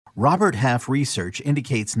Robert Half research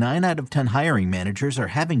indicates 9 out of 10 hiring managers are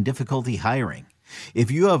having difficulty hiring.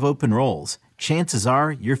 If you have open roles, chances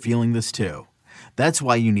are you're feeling this too. That's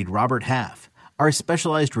why you need Robert Half. Our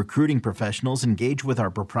specialized recruiting professionals engage with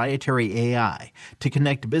our proprietary AI to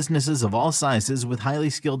connect businesses of all sizes with highly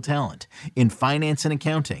skilled talent in finance and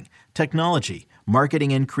accounting, technology,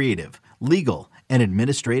 marketing and creative, legal, and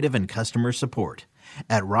administrative and customer support.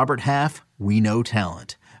 At Robert Half, we know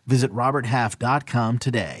talent. Visit roberthalf.com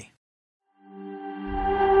today.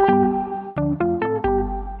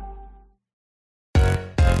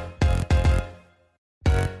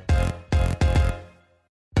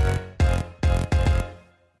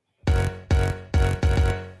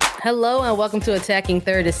 Hello and welcome to Attacking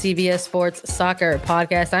Third, a CBS Sports Soccer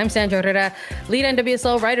podcast. I'm Sandra Herrera, lead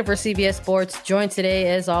NWSL writer for CBS Sports, joined today,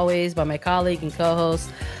 as always, by my colleague and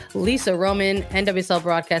co-host, Lisa Roman, NWSL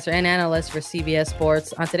broadcaster and analyst for CBS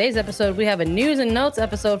Sports. On today's episode, we have a news and notes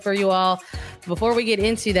episode for you all. Before we get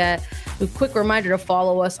into that, a quick reminder to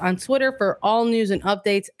follow us on Twitter for all news and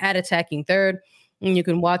updates at Attacking Third. And you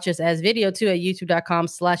can watch us as video too at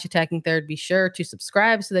youtube.com/attacking third. Be sure to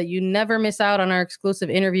subscribe so that you never miss out on our exclusive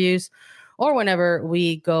interviews or whenever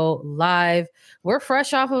we go live. We're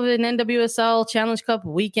fresh off of an NWSL Challenge Cup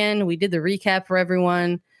weekend. We did the recap for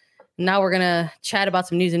everyone. Now we're going to chat about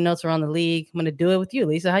some news and notes around the league. I'm going to do it with you,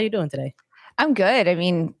 Lisa. How you doing today? I'm good. I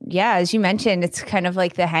mean, yeah, as you mentioned, it's kind of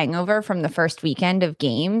like the hangover from the first weekend of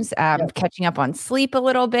games, catching up on sleep a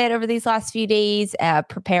little bit over these last few days,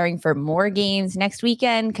 preparing for more games next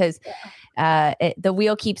weekend because the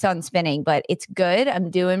wheel keeps on spinning, but it's good.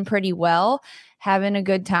 I'm doing pretty well, having a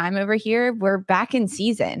good time over here. We're back in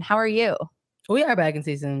season. How are you? We are back in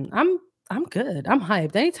season. I'm good. I'm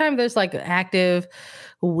hyped. Anytime there's like an active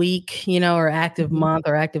week, or active month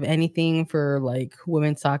or active anything for like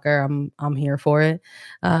women's soccer, I'm here for it.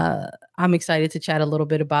 I'm excited to chat a little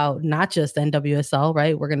bit about not just NWSL,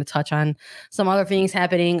 right? We're going to touch on some other things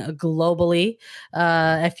happening globally.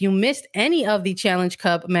 If you missed any of the Challenge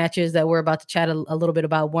Cup matches that we're about to chat a little bit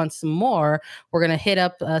about once more, we're going to hit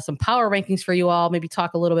up some power rankings for you all, maybe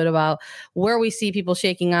talk a little bit about where we see people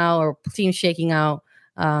shaking out or teams shaking out,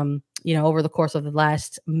 over the course of the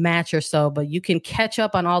last match or so. But you can catch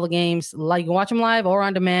up on all the games. You can watch them live or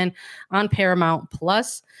on demand on Paramount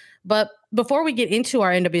Plus. But before we get into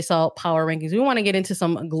our NWSL power rankings, we want to get into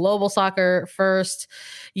some global soccer first.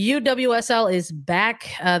 UWSL is back.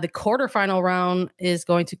 The quarterfinal round is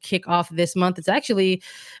going to kick off this month. It's actually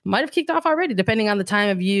might have kicked off already, depending on the time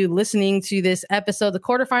of you listening to this episode. The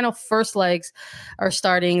quarterfinal first legs are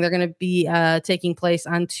starting. They're going to be taking place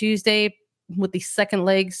on Tuesday, with the second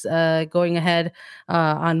legs going ahead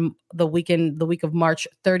on the week of March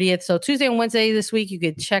 30th. So Tuesday and Wednesday this week, you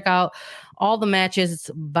could check out all the matches. It's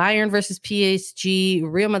Bayern versus PSG,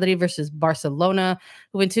 Real Madrid versus Barcelona,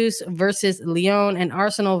 Juventus versus Lyon, and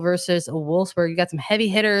Arsenal versus Wolfsburg. You got some heavy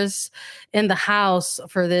hitters in the house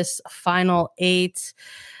for this final 8.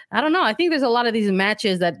 I don't know. I think there's a lot of these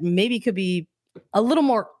matches that maybe could be a little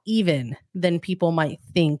more even than people might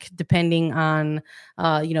think, depending on,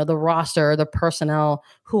 the roster or the personnel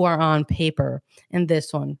who are on paper in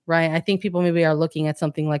this one, right? I think people maybe are looking at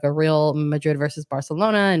something like a Real Madrid versus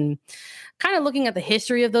Barcelona and kind of looking at the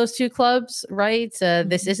history of those two clubs, right?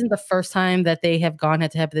 This isn't the first time that they have gone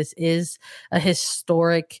head to head. This is a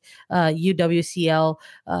historic UWCL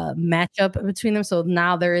matchup between them. So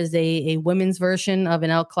now there is a women's version of an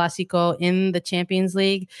El Clasico in the Champions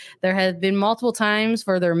League. There have been multiple times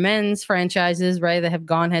for their men's franchises, right, that have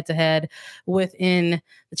gone head to head within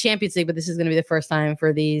the Champions League, but this is going to be the first time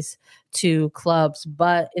for these two clubs.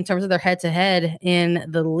 But in terms of their head to head in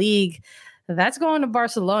the league, that's going to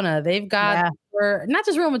Barcelona. They've got not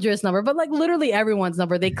just Real Madrid's number, but like literally everyone's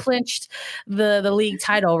number. They clinched the league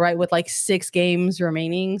title, right, with like 6 games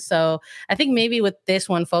remaining. So I think maybe with this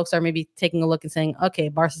one, folks are maybe taking a look and saying, okay,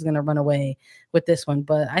 Barca's going to run away with this one.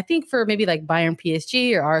 But I think for maybe like Bayern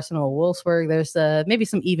PSG or Arsenal Wolfsburg, there's maybe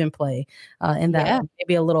some even play in that. One.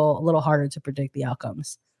 Maybe a little harder to predict the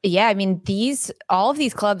outcomes. Yeah, I mean, all of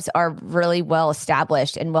these clubs are really well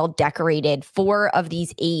established and well decorated. 4 of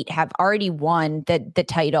these 8 have already won the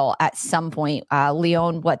title at some point.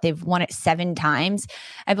 Lyon, they've won it 7 times.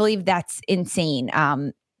 I believe that's insane.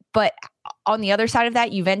 But on the other side of that,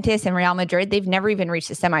 Juventus and Real Madrid, they've never even reached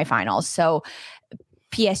the semifinals. So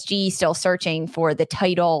PSG still searching for the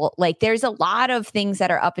title. Like, there's a lot of things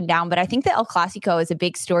that are up and down, but I think the El Clasico is a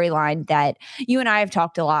big storyline that you and I have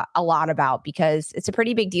talked a lot about, because it's a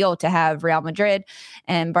pretty big deal to have Real Madrid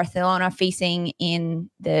and Barcelona facing in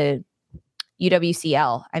the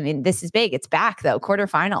UWCL. I mean, this is big. It's back though.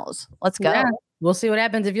 Quarterfinals. Let's go. We'll see what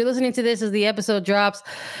happens. If you're listening to this as the episode drops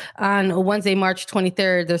on Wednesday, March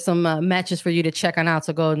 23rd, there's some matches for you to check on out.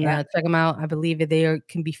 So go and check them out. I believe that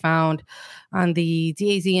can be found on the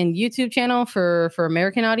DAZN YouTube channel for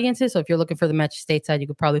American audiences. So if you're looking for the match stateside, you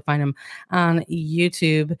could probably find them on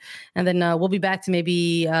YouTube. And then we'll be back to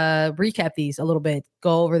maybe recap these a little bit,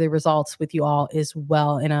 go over the results with you all as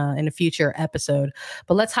well in a future episode.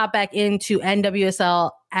 But let's hop back into NWSL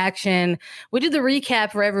action. We did the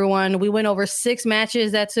recap for everyone. We went over 6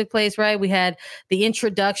 matches that took place, right? We had the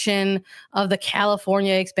introduction of the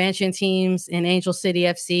California expansion teams in Angel City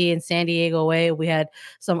FC and San Diego Wave. We had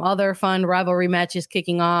some other fun rivalry matches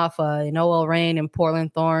kicking off in OL Reign and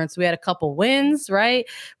Portland Thorns. We had a couple wins, right?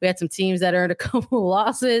 We had some teams that earned a couple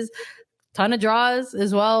losses. Ton of draws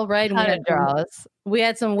as well, right? We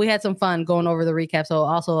had some fun going over the recap. So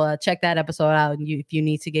also check that episode out if you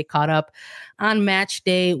need to get caught up on match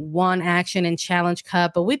day 1 action and Challenge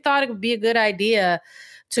Cup. But we thought it would be a good idea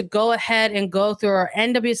to go ahead and go through our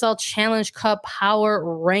NWSL Challenge Cup power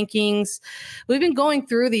rankings. We've been going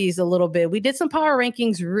through these a little bit. We did some power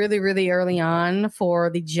rankings really, really early on for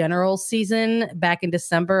the general season back in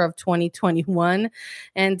December of 2021.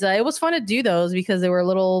 And it was fun to do those because they were a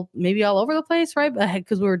little maybe all over the place, right?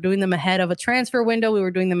 Because we were doing them ahead of a transfer window. We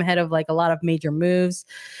were doing them ahead of like a lot of major moves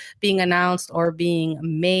being announced or being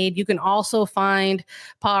made. You can also find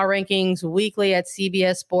power rankings weekly at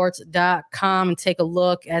cbssports.com and take a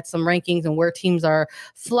look at some rankings and where teams are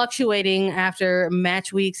fluctuating after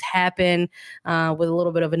match weeks happen with a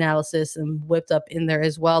little bit of analysis and whipped up in there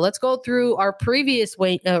as well. Let's go through our previous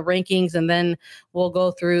rankings and then we'll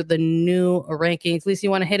go through the new rankings. Lisa,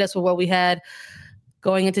 you want to hit us with what we had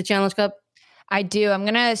going into Challenge Cup? I do. I'm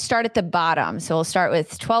going to start at the bottom. So we'll start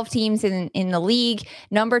with 12 teams in the league.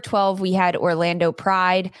 Number 12, we had Orlando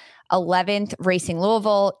Pride. 11th, Racing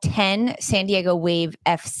Louisville. 10, San Diego Wave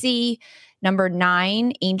FC. Number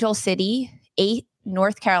 9, Angel City. 8,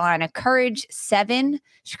 North Carolina Courage. 7,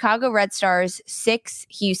 Chicago Red Stars. 6,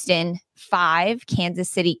 Houston. 5, Kansas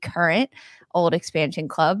City Current, old expansion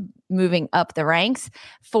club, moving up the ranks.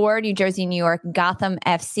 4, New Jersey, New York, Gotham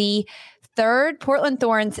FC. 3rd, Portland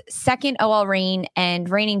Thorns. 2nd, OL Reign, and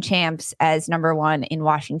reigning champs as number 1 in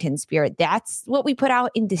Washington Spirit. That's what we put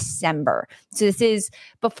out in December. So this is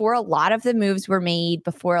before a lot of the moves were made,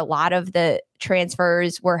 before a lot of the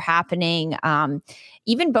transfers were happening,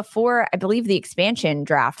 even before, I believe, the expansion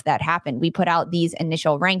draft that happened. We put out these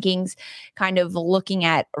initial rankings, kind of looking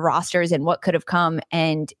at rosters and what could have come.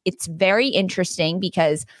 And it's very interesting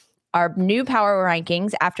because our new power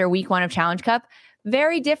rankings after week 1 of Challenge Cup,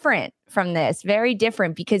 very different from this, very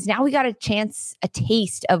different because now we got a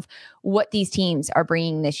taste of what these teams are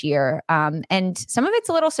bringing this year. And some of it's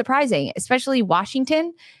a little surprising, especially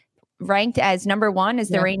Washington ranked as number 1 as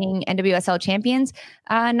the reigning NWSL champions.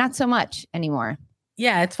 Not so much anymore.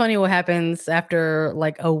 Yeah, it's funny what happens after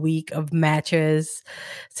like a week of matches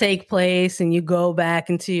take place and you go back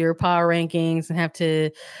into your power rankings and have to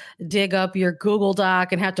dig up your Google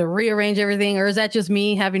Doc and have to rearrange everything. Or is that just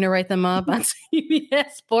me having to write them up on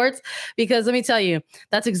CBS Sports? Because let me tell you,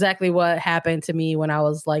 that's exactly what happened to me when I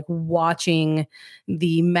was like watching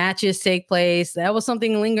the matches take place. That was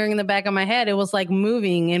something lingering in the back of my head. It was like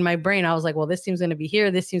moving in my brain. I was like, well, this team's going to be here.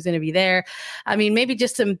 This team's going to be there. I mean, maybe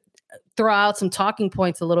just to throw out some talking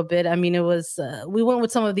points a little bit. I mean, it was, we went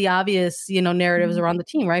with some of the obvious, narratives around the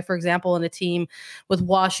team, right? For example, in a team with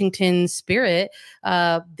Washington Spirit,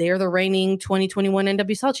 they're the reigning 2021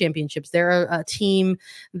 NWSL championships. They're a team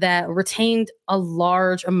that retained a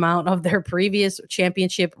large amount of their previous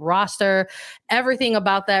championship roster. Everything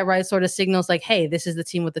about that, right, sort of signals like, hey, this is the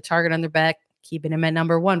team with the target on their back, keeping them at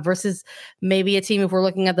number 1 versus maybe a team, if we're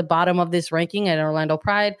looking at the bottom of this ranking at Orlando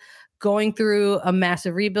Pride, going through a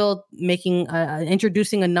massive rebuild,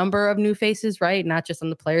 introducing a number of new faces, right? Not just on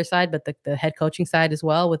the player side, but the head coaching side as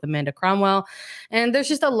well with Amanda Cromwell. And there's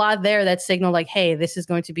just a lot there that signal like, hey, this is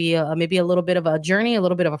going to be maybe a little bit of a journey, a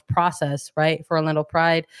little bit of a process, right, for Orlando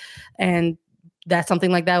Pride. And that's something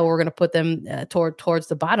like that where we're going to put them towards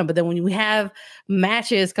the bottom. But then when we have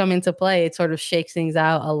matches come into play, it sort of shakes things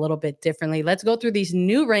out a little bit differently. Let's go through these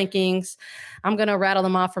new rankings. I'm going to rattle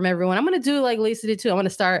them off from everyone. I'm going to do like Lisa did too. I'm going to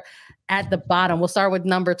start at the bottom. We'll start with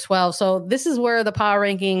number 12. So this is where the power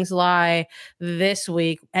rankings lie this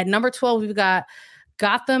week. At number 12, we've got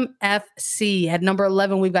Gotham FC. At number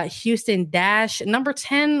 11, we've got Houston Dash. Number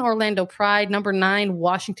 10, Orlando Pride. Number 9,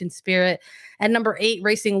 Washington Spirit. At number 8,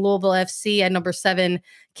 Racing Louisville FC. At number 7,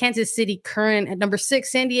 Kansas City Current. At number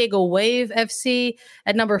 6, San Diego Wave FC.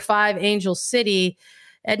 At number 5, Angel City.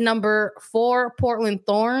 At number 4, Portland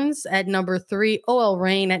Thorns. At number 3, OL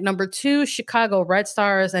Reign. At number 2, Chicago Red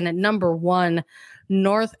Stars. And at number 1,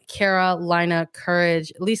 North Carolina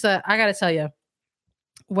Courage. Lisa, I got to tell you,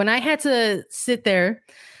 when I had to sit there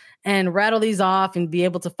and rattle these off and be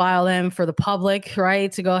able to file them for the public,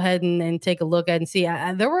 right, to go ahead and take a look at and see,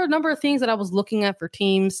 there were a number of things that I was looking at for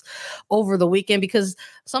teams over the weekend, because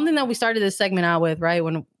something that we started this segment out with, right,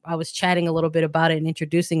 when I was chatting a little bit about it and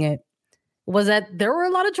introducing it, was that there were a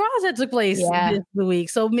lot of draws that took place this week.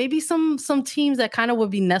 So maybe some teams that kind of would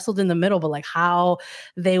be nestled in the middle, but like how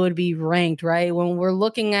they would be ranked, right? When we're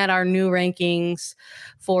looking at our new rankings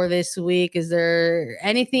for this week, is there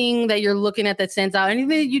anything that you're looking at that stands out? Anything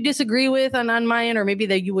that you disagree with on my end, or maybe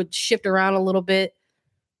that you would shift around a little bit?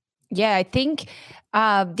 Yeah, I think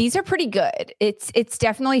these are pretty good. It's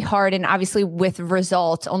definitely hard. And obviously with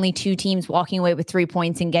results, only 2 teams walking away with 3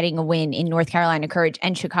 points and getting a win in North Carolina Courage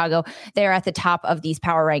and Chicago. They're at the top of these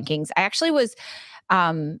power rankings. I actually was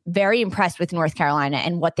very impressed with North Carolina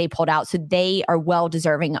and what they pulled out. So they are well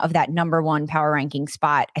deserving of that number 1 power ranking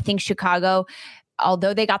spot. I think Chicago,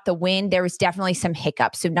 although they got the win, there was definitely some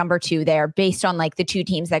hiccups. So number 2 there, based on like the 2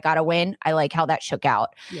 teams that got a win, I like how that shook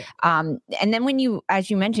out. Yeah. And then when you,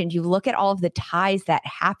 as you mentioned, you look at all of the ties that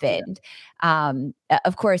happened.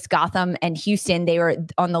 Of course, Gotham and Houston, they were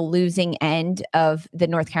on the losing end of the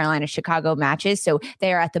North Carolina-Chicago matches. So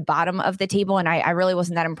they are at the bottom of the table. And I really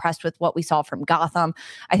wasn't that impressed with what we saw from Gotham.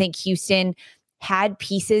 I think Houston had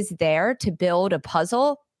pieces there to build a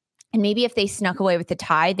puzzle. And maybe if they snuck away with the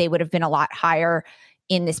tie, they would have been a lot higher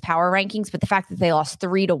in this power rankings. But the fact that they lost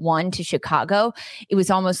 3-1 to Chicago, it was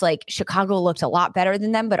almost like Chicago looked a lot better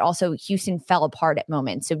than them, but also Houston fell apart at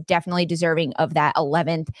moments. So definitely deserving of that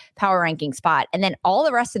 11th power ranking spot. And then all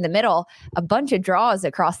the rest in the middle, a bunch of draws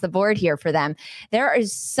across the board here for them. There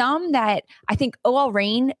is some that I think OL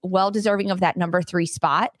Reign, well deserving of that number 3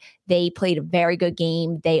 spot. They played a very good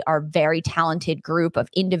game. They are a very talented group of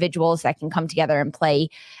individuals that can come together and play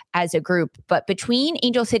as a group. But between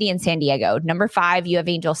Angel City and San Diego, number 5, you have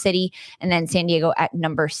Angel City, and then San Diego at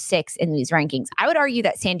number 6 in these rankings. I would argue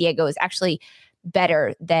that San Diego is actually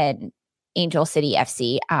better than Angel City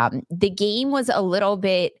FC. The game was a little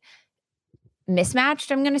bit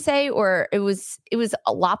mismatched, I'm going to say, or it was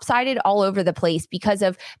lopsided all over the place because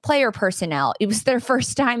of player personnel. It was their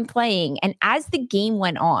first time playing. And as the game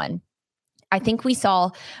went on, I think we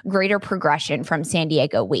saw greater progression from San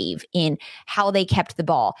Diego Wave in how they kept the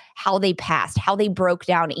ball, how they passed, how they broke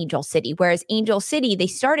down Angel City. Whereas Angel City, they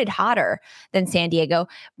started hotter than San Diego,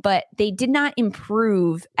 but they did not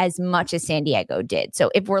improve as much as San Diego did.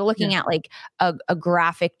 So if we're looking at like a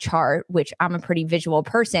graphic chart, which I'm a pretty visual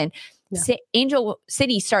person, Angel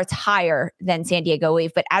City starts higher than San Diego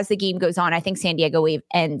Wave, but as the game goes on, I think San Diego Wave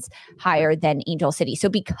ends higher than Angel City. So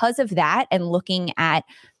because of that, and looking at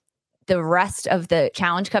the rest of the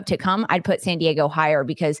Challenge Cup to come, I'd put San Diego higher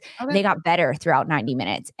because they got better throughout 90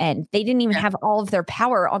 minutes and they didn't even have all of their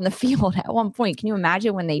power on the field at one point. Can you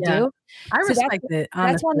imagine when they do? I respect it.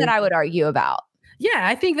 Honestly. That's one that I would argue about. Yeah,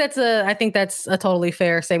 I think that's a totally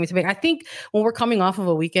fair statement to make. I think when we're coming off of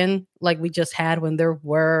a weekend like we just had, when there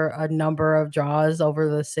were a number of draws over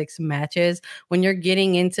the 6 matches, when you're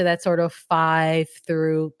getting into that sort of 5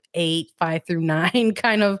 through 8, 5 through 9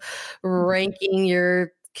 kind of ranking,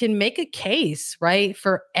 can make a case, right,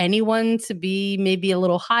 for anyone to be maybe a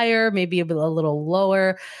little higher, maybe a little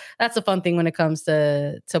lower. That's a fun thing when it comes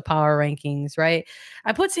to power rankings, right?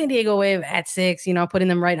 I put San Diego Wave at 6, putting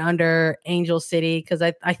them right under Angel City, because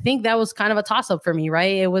I think that was kind of a toss-up for me,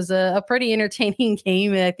 right? It was a pretty entertaining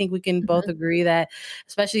game, and I think we can both agree that,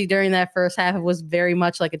 especially during that first half, it was very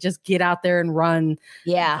much like a just get out there and run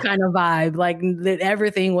kind of vibe. Like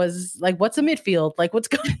everything was like, what's a midfield? Like, what's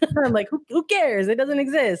going on? Like, who cares? It doesn't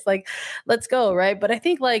exist. Like, let's go, right? But I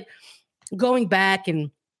think like going back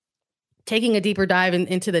and taking a deeper dive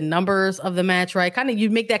into the numbers of the match, right? Kind of you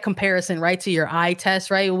make that comparison, right, to your eye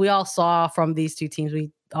test, right? We all saw from these 2 teams,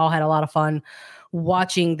 we all had a lot of fun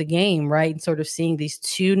watching the game, right? And sort of seeing these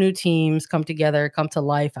 2 new teams come together, come to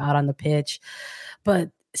life out on the pitch.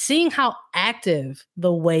 But seeing how active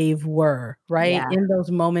the Wave were, right, in those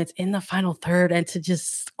moments in the final third, and to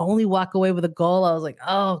just only walk away with a goal, I was like,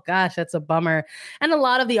 oh gosh, that's a bummer. And a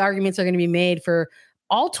lot of the arguments are going to be made for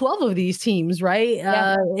all 12 of these teams, right?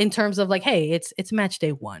 In terms of like, hey, it's match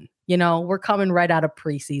day 1. We're coming right out of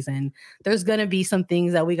preseason. There's going to be some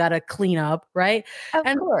things that we got to clean up, right?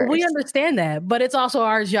 Of course. We understand that, but it's also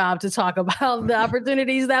our job to talk about the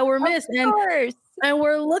opportunities that were missed. And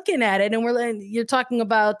we're looking at it, and you're talking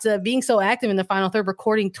about being so active in the final third,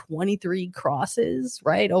 recording 23 crosses,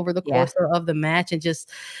 right, over the course of the match, and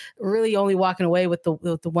just really only walking away with the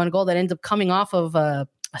 1 goal that ends up coming off of a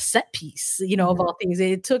set piece, of all things.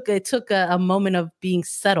 It took a moment of being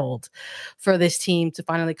settled for this team to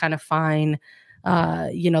finally kind of find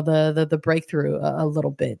the breakthrough a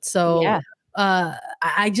little bit. So Yeah.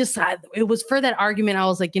 It was for that argument. I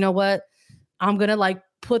was like, you know what? I'm going to like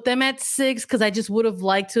put them at 6 because I just would have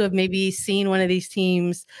liked to have maybe seen one of these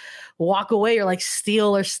teams walk away or like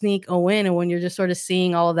steal or sneak a win. And when you're just sort of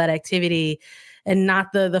seeing all of that activity and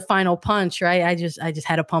not the final punch, right? I just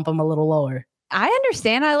had to pump them a little lower. I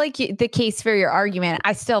understand. I like the case for your argument.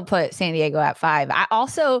 I still put San Diego at 5. I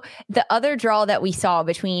also, the other draw that we saw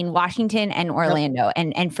between Washington and Orlando,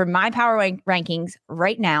 and for my power rankings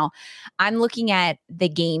right now, I'm looking at the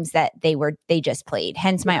games that they just played.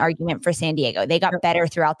 Hence my argument for San Diego. They got better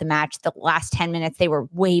throughout the match. The last 10 minutes, they were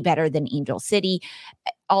way better than Angel City.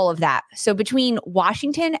 All of that. So between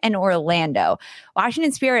Washington and Orlando,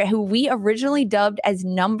 Washington Spirit, who we originally dubbed as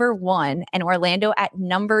number 1, and Orlando at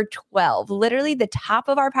number 12, literally the top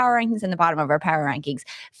of our power rankings and the bottom of our power rankings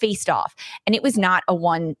faced off. And it was not a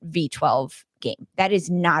 1v12 game. That is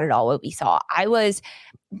not at all what we saw. I was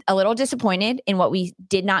a little disappointed in what we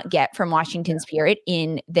did not get from Washington Spirit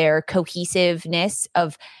in their cohesiveness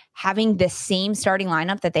of having the same starting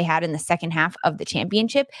lineup that they had in the second half of the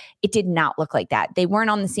championship. It did not look like that. They weren't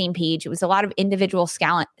on the same page. It was a lot of individual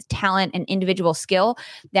talent and individual skill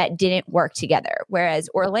that didn't work together. Whereas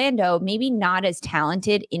Orlando, maybe not as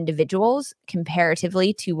talented individuals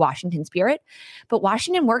comparatively to Washington Spirit, but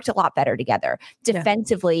Washington worked a lot better together.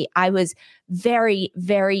 Defensively, I was very,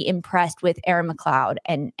 very impressed with Erin McLeod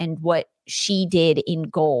and what she did in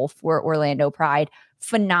goal for Orlando Pride.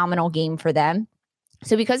 Phenomenal game for them.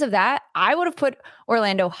 So because of that, I would have put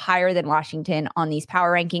Orlando higher than Washington on these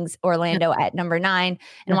power rankings. Orlando at number 9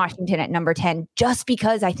 and Washington at number 10, just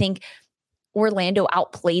because I think Orlando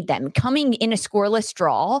outplayed them. Coming in a scoreless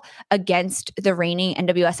draw against the reigning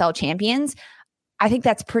NWSL champions, I think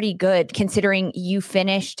that's pretty good considering you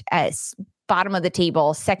finished as bottom of the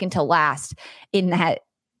table, second to last in that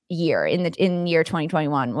year. In year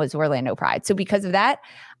 2021 was Orlando Pride. So because of that,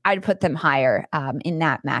 I'd put them higher in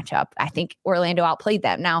that matchup. I think Orlando outplayed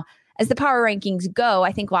them. Now, as the power rankings go,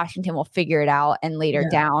 I think Washington will figure it out, and later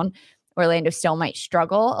down, Orlando still might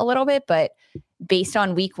struggle a little bit. But based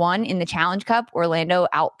on week 1 in the Challenge Cup, Orlando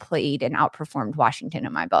outplayed and outperformed Washington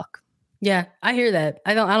in my book. Yeah, I hear that.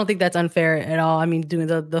 I don't think that's unfair at all. I mean, doing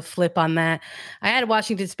the flip on that, I had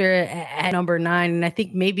Washington Spirit at number 9, and I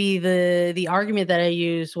think maybe the argument that I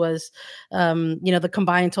used was, the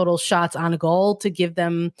combined total shots on goal to give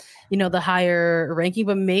them, the higher ranking.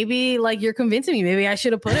 But maybe like you're convincing me, maybe I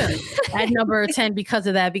should have put him at number 10 because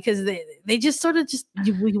of that. Because they just sort of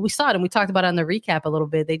we saw it and we talked about it on the recap a little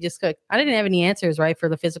bit. They just I didn't have any answers right for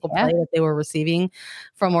the physical play that they were receiving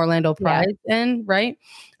from Orlando Pride, and right.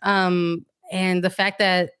 And the fact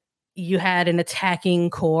that you had an attacking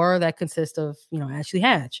core that consists of, Ashley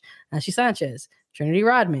Hatch, Ashley Sanchez, Trinity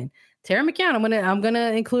Rodman, Tara McCown. I'm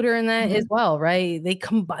gonna include her in that as well, right? They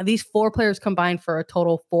these 4 players combined for a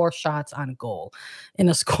total 4 shots on goal in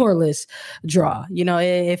a scoreless draw.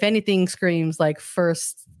 If anything screams like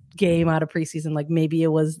first game out of preseason, like maybe it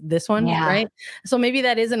was this one, right? So maybe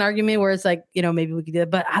that is an argument where it's like, maybe we could do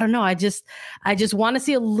it, but I don't know. I just want to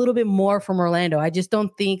see a little bit more from Orlando. I just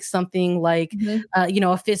don't think something like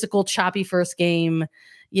a physical choppy first game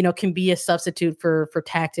can be a substitute for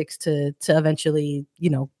tactics to eventually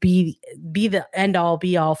be the end all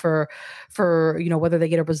be all for whether they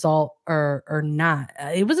get a result or not.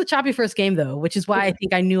 It was a choppy first game though, which is why I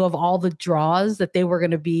think I knew of all the draws that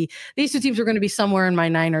these 2 teams were going to be somewhere in my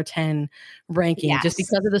 9 or 10 ranking, just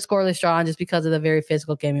because of the scoreless draw and just because of the very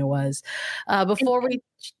physical game it was. Before we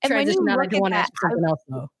transition out, I do want to ask something else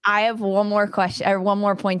though. I have one more question or one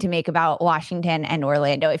more point to make about Washington and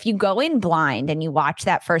Orlando. If you go in blind and you watch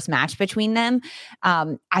that first match between them,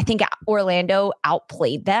 I think Orlando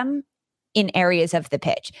outplayed them in areas of the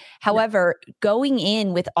pitch. However, going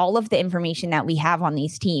in with all of the information that we have on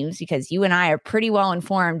these teams, because you and I are pretty well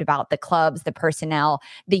informed about the clubs, the personnel,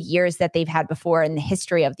 the years that they've had before, and the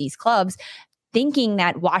history of these clubs, thinking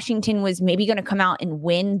that Washington was maybe going to come out and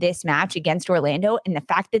win this match against Orlando, and the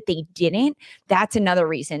fact that they didn't, that's another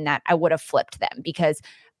reason that I would have flipped them, because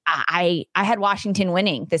I had Washington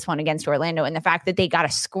winning this one against Orlando, and the fact that they got a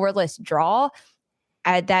scoreless draw,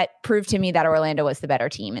 that proved to me that Orlando was the better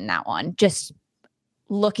team in that one, just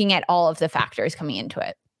looking at all of the factors coming into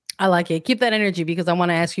it. I like it. Keep that energy, because I want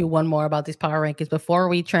to ask you one more about these power rankings before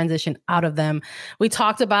we transition out of them. We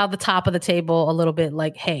talked about the top of the table a little bit,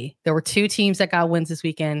 like, hey, there were 2 teams that got wins this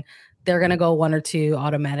weekend. they're going to go 1 or 2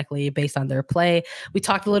 automatically based on their play. We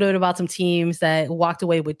talked a little bit about some teams that walked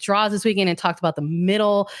away with draws this weekend and talked about the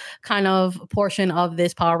middle kind of portion of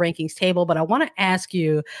this power rankings table. But I want to ask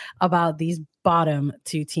you about these bottom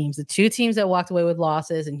 2 teams, the 2 teams that walked away with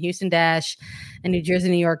losses in Houston Dash and New Jersey,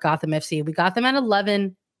 New York, Gotham FC. We got them at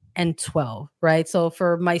 11 and 12, right? So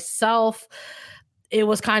for myself, it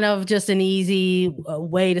was kind of just an easy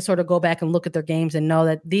way to sort of go back and look at their games and know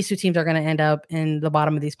that these 2 teams are going to end up in the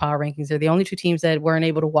bottom of these power rankings. They're the only 2 teams that weren't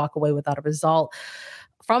able to walk away without a result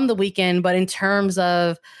from the weekend. But in terms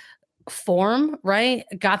of form, right,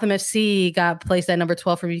 Gotham FC got placed at number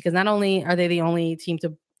 12 for me because not only are they the only team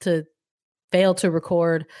to fail to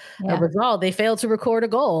record a result, they failed to record a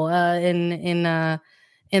goal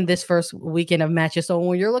in this first weekend of matches. So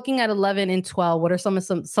when you're looking at 11 and 12, what are some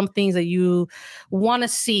things that you want to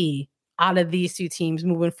see out of these 2 teams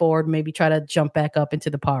moving forward? Maybe try to jump back up into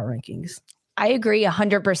the power rankings. I agree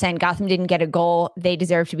 100%. Gotham didn't get a goal. They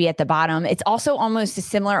deserve to be at the bottom. It's also almost a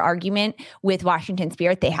similar argument with Washington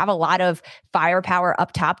Spirit. They have a lot of firepower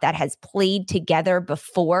up top that has played together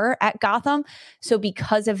before at Gotham. So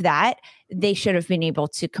because of that, they should have been able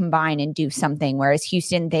to combine and do something. Whereas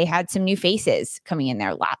Houston, they had some new faces coming in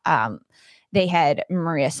there. They had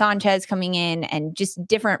Maria Sanchez coming in and just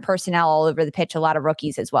different personnel all over the pitch, a lot of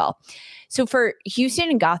rookies as well. So for Houston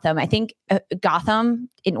and Gotham, I think Gotham,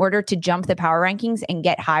 in order to jump the power rankings and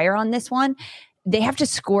get higher on this one, they have to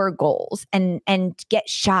score goals and get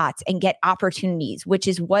shots and get opportunities, which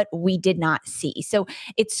is what we did not see. So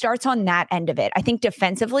it starts on that end of it. I think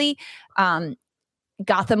defensively,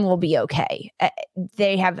 Gotham will be okay.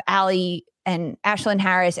 They have Allie and Ashlyn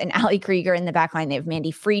Harris and Ali Krieger in the back line. They have Mandy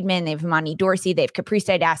Friedman. They have Imani Dorsey. They have Caprice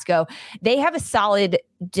Didasco. They have a solid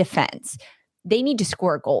defense. They need to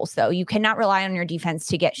score goals, though. You cannot rely on your defense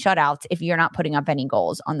to get shutouts if you're not putting up any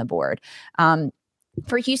goals on the board.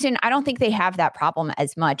 For Houston, I don't think they have that problem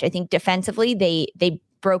as much. I think defensively, they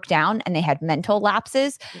broke down and they had mental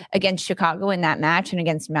lapses against Chicago in that match and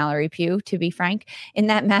against Mallory Pugh, to be frank, in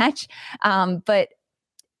that match. But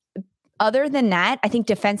other than that, I think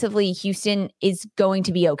defensively, Houston is going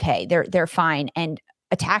to be okay. They're fine. And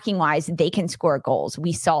attacking wise, they can score goals.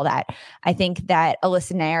 We saw that. I think that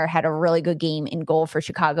Alyssa Nair had a really good game in goal for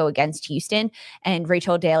Chicago against Houston, and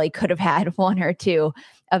Rachel Daly could have had 1 or 2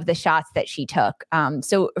 of the shots that she took.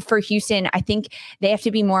 So for Houston, I think they have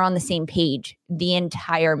to be more on the same page the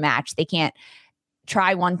entire match. They can't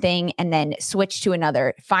try one thing and then switch to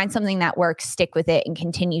another. Find something that works, stick with it, and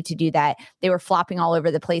continue to do that. They were flopping all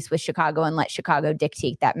over the place with Chicago and let Chicago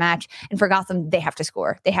dictate that match. And for Gotham, they have to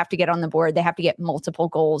score. They have to get on the board. They have to get multiple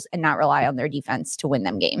goals and not rely on their defense to win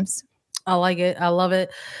them games. I like it. I love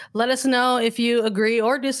it. Let us know if you agree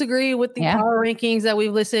or disagree with the power rankings that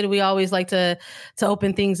we've listed. We always like to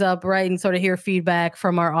open things up, right, and sort of hear feedback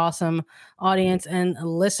from our awesome audience and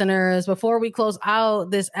listeners. Before we close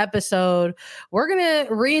out this episode, we're going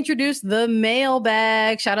to reintroduce the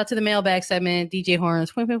mailbag. Shout out to the mailbag segment. DJ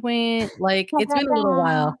Horns. Like, it's been a little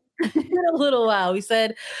while. It's been a little while. We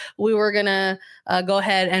said we were going to go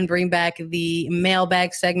ahead and bring back the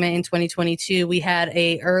mailbag segment in 2022. We had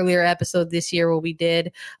a earlier episode this year where we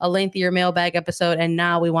did a lengthier mailbag episode, and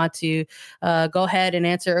now we want to go ahead and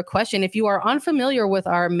answer a question. If you are unfamiliar with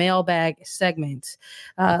our mailbag segment,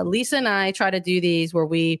 Lisa and I try to do these where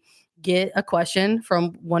we get a question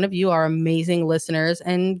from one of you, our amazing listeners,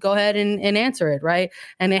 and go ahead and answer it, right?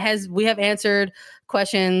 And we have answered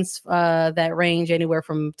questions that range anywhere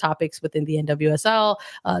from topics within the NWSL,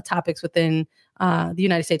 topics within the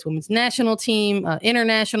United States Women's National Team,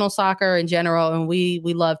 international soccer in general, and we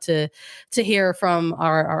love to hear from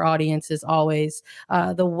our audience as always.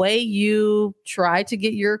 The way you try to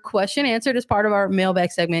get your question answered as part of our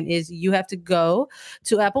mailbag segment is you have to go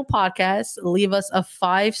to Apple Podcasts, leave us a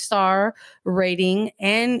 5-star rating,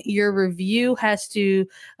 and your review has to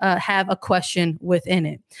have a question within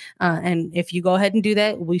it. And if you go ahead and do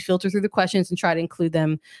that, we filter through the questions and try to include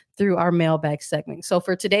them through our mailbag segment. So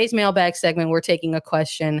for today's mailbag segment, we're taking a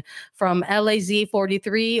question from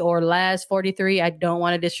LAZ43 or Laz43. I don't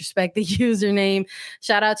want to disrespect the username.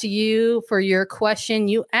 Shout out to you for your question.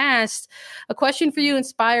 You asked a question for you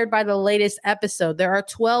inspired by the latest episode. There are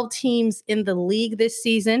 12 teams in the league this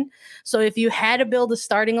season. So if you had to build a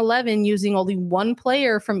starting 11 using only one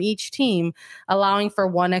player from each team, allowing for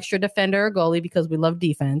one extra defender or goalie because we love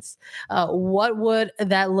defense, what would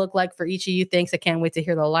that look like for each of you? Thanks. I can't wait to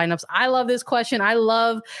hear the lineups. I love this question. I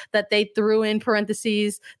love that they threw in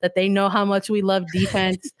parentheses that they know how much we love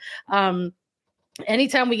defense.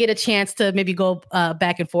 anytime we get a chance to maybe go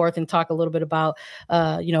back and forth and talk a little bit about,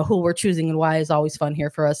 who we're choosing and why is always fun here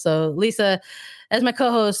for us. So Lisa, as my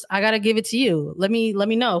co-host, I got to give it to you. Let me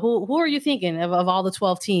know who are you thinking of all the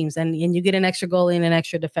 12 teams, and you get an extra goalie and an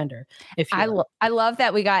extra defender. I love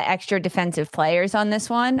that we got extra defensive players on this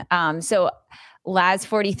one. So Laz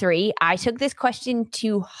 43, I took this question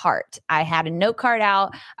to heart. I had a note card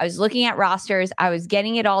out. I was looking at rosters. I was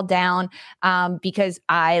getting it all down because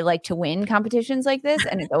I like to win competitions like this,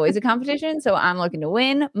 and it's always a competition. So I'm looking to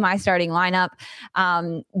win my starting lineup.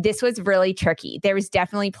 This was really tricky. There was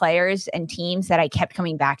definitely players and teams that I kept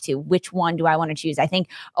coming back to. Which one do I want to choose? I think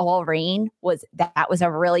All Rain was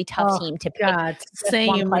a really tough team to pick. Same.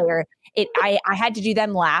 One player. I had to do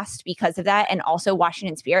them last because of that. And also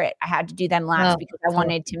Washington Spirit. I had to do them last because I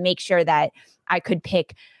wanted to make sure that I could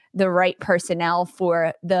pick the right personnel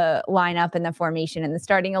for the lineup and the formation and the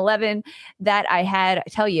starting 11 that I had. I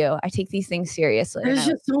tell you, I take these things seriously. There's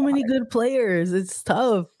just so many good players. It's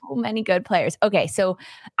tough. So many good players. Okay, so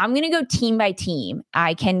I'm going to go team by team.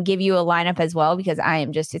 I can give you a lineup as well because I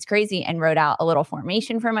am just as crazy and wrote out a little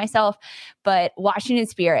formation for myself. But Washington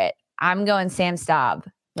Spirit, I'm going Sam Staub.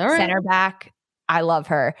 All right. Center back, I love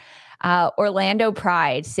her. Orlando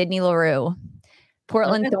Pride, Sydney LaRue.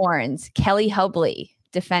 Portland Thorns, Kelly Hubley,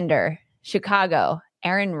 defender. Chicago,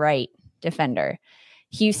 Aaron Wright, defender.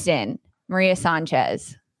 Houston, Maria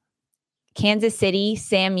Sanchez. Kansas City,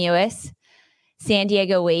 Sam Mewis. San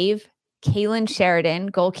Diego Wave, Kaylin Sheridan,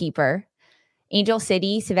 goalkeeper. Angel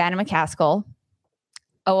City, Savannah McCaskill.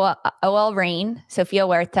 OL Reign, Sophia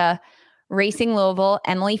Huerta. Racing Louisville,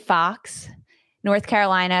 Emily Fox. North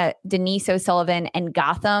Carolina, Denise O'Sullivan, and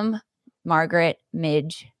Gotham, Margaret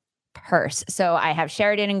Midge Purse. So I have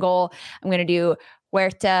Sheridan in goal. I'm going to do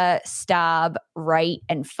Huerta, Staub, Wright,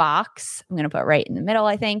 and Fox. I'm going to put Wright in the middle,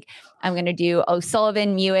 I think. I'm going to do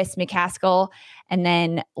O'Sullivan, Mewis, McCaskill, and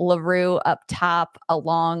then LaRue up top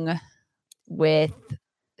along with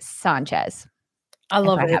Sanchez. I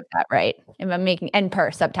love it. I have that right. And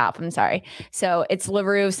Purse up top. I'm sorry. So it's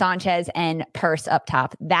LaRue, Sanchez, and Purse up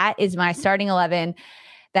top. That is my starting 11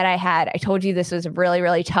 that I had. I told you this was really,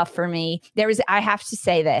 really tough for me. I have to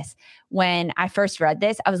say this. When I first read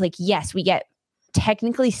this, I was like, yes, we get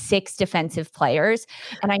technically 6 defensive players.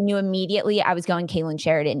 And I knew immediately I was going Kaylin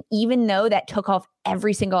Sheridan, even though that took off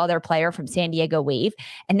every single other player from San Diego Wave.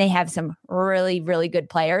 And they have some really, really good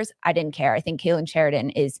players. I didn't care. I think Kaylin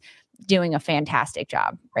Sheridan is doing a fantastic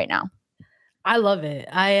job right now. I love it.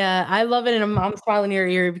 I love it. And I'm smiling ear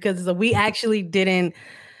to ear because we actually did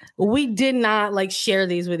not like share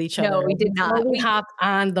these with each other. No, we did not. We hopped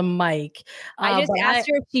on the mic. I just asked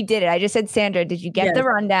her if she did it. I just said, Sandra, did you get the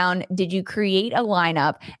rundown? Did you create a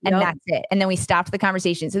lineup? And that's it. And then we stopped the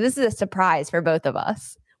conversation. So this is a surprise for both of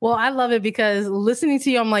us. Well, I love it because listening to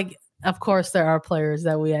you, I'm like, of course, there are players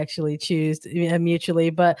that we actually choose mutually,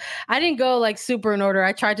 but I didn't go like super in order.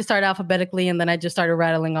 I tried to start alphabetically and then I just started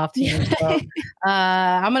rattling off teams. So,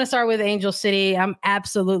 I'm going to start with Angel City. I'm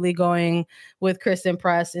absolutely going with Kristen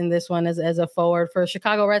Press in this one as a forward for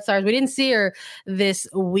Chicago Red Stars. We didn't see her this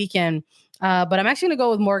weekend. But I'm actually going to go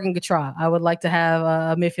with Morgan Gautrat. I would like to have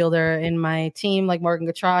a midfielder in my team like Morgan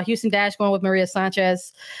Gautrat. Houston Dash going with Maria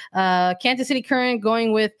Sanchez. Kansas City Current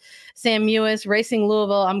going with Sam Mewis. Racing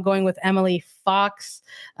Louisville, I'm going with Emily Fox.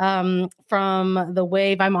 From the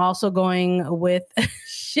Wave, I'm also going with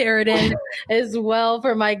Sheridan as well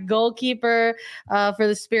for my goalkeeper. For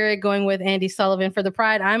the Spirit, going with Andy Sullivan. For the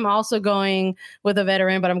Pride, I'm also going with a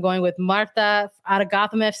veteran, but I'm going with Martha out of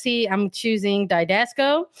Gotham FC. I'm choosing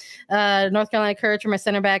Didasco. North Carolina Courage for my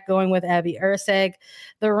center back, going with Abby Urseg.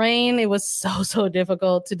 The Reign, it was so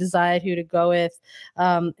difficult to decide who to go with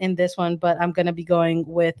in this one, but I'm going to be going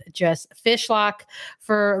with Jess Fishlock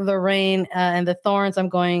for the Reign. And the Thorns, I'm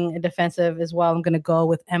going defensive as well. I'm going to go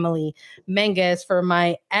with Emily Menges for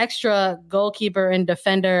my extra goalkeeper and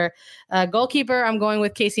defender. Goalkeeper, I'm going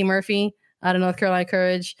with Casey Murphy out of North Carolina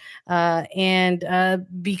Courage. And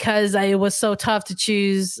because it was so tough to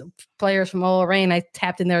choose players from OL Reign, I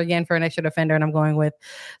tapped in there again for an extra defender, and I'm going with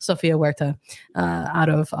Sophia Huerta out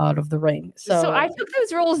of the Reign. So I took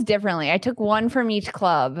those roles differently. I took one from each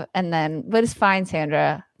club, but it's fine,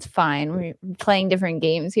 Sandra. It's fine. We're playing different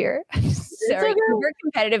games here. Sorry, we're a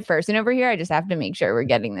competitive person over here. I just have to make sure we're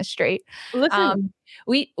getting this straight. Listen,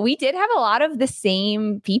 we did have a lot of the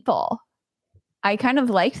same people. I kind of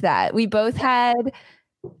liked that. We both had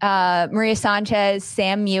Maria Sanchez,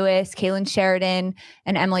 Sam Mewis, Kaylin Sheridan,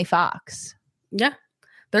 and Emily Fox. Yeah,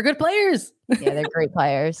 they're good players. Yeah, they're great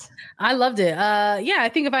players. I loved it. I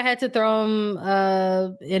think if I had to throw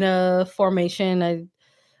them in a formation,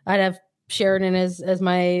 I'd have Sheridan as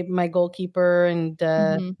my goalkeeper and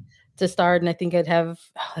to start. And I think I'd have,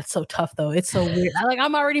 that's so tough though. It's so weird.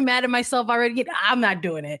 I'm already mad at myself already. I'm not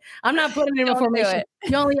doing it. I'm not putting it in a formation.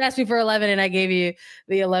 You only asked me for 11 and I gave you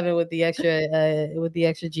the 11 with the extra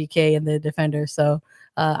GK and the defender. So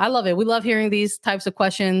I love it. We love hearing these types of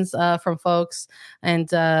questions from folks, and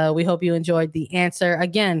we hope you enjoyed the answer.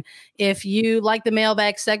 Again, if you like the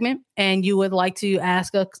mailbag segment and you would like to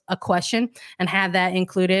ask a question and have that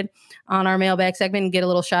included on our mailbag segment and get a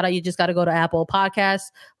little shout out, you just got to go to Apple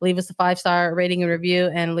Podcasts, leave us a 5-star rating and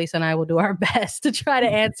review, and Lisa and I will do our best to try to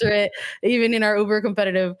answer it, even in our uber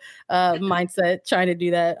competitive mindset, trying to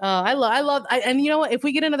do that. And you know what? If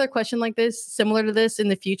we get another question like this, similar to this in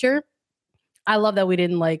the future, I love that we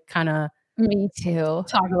didn't kind of me too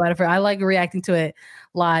talk about it. I like reacting to it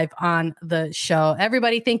live on the show.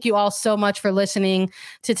 Everybody, thank you all so much for listening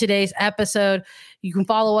to today's episode. You can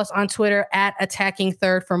follow us on Twitter at Attacking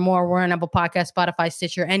Third for more. We're on Apple Podcasts, Spotify,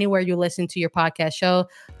 Stitcher, anywhere you listen to your podcast show.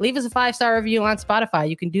 Leave us a 5-star review on Spotify.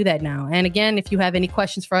 You can do that now. And again, if you have any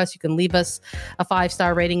questions for us, you can leave us a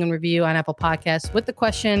 5-star rating and review on Apple Podcasts with the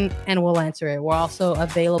question and we'll answer it. We're also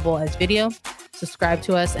available as video. Subscribe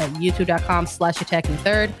to us at youtube.com/Attacking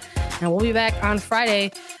Third. And we'll be back on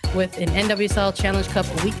Friday with an NWSL Challenge Cup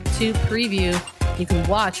Week 2 preview. You can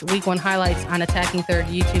watch Week 1 highlights on Attacking Third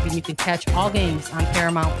YouTube, and you can catch all games on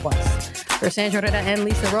Paramount+. For Sandra Herrera and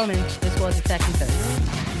Lisa Roman, this was Attacking Third.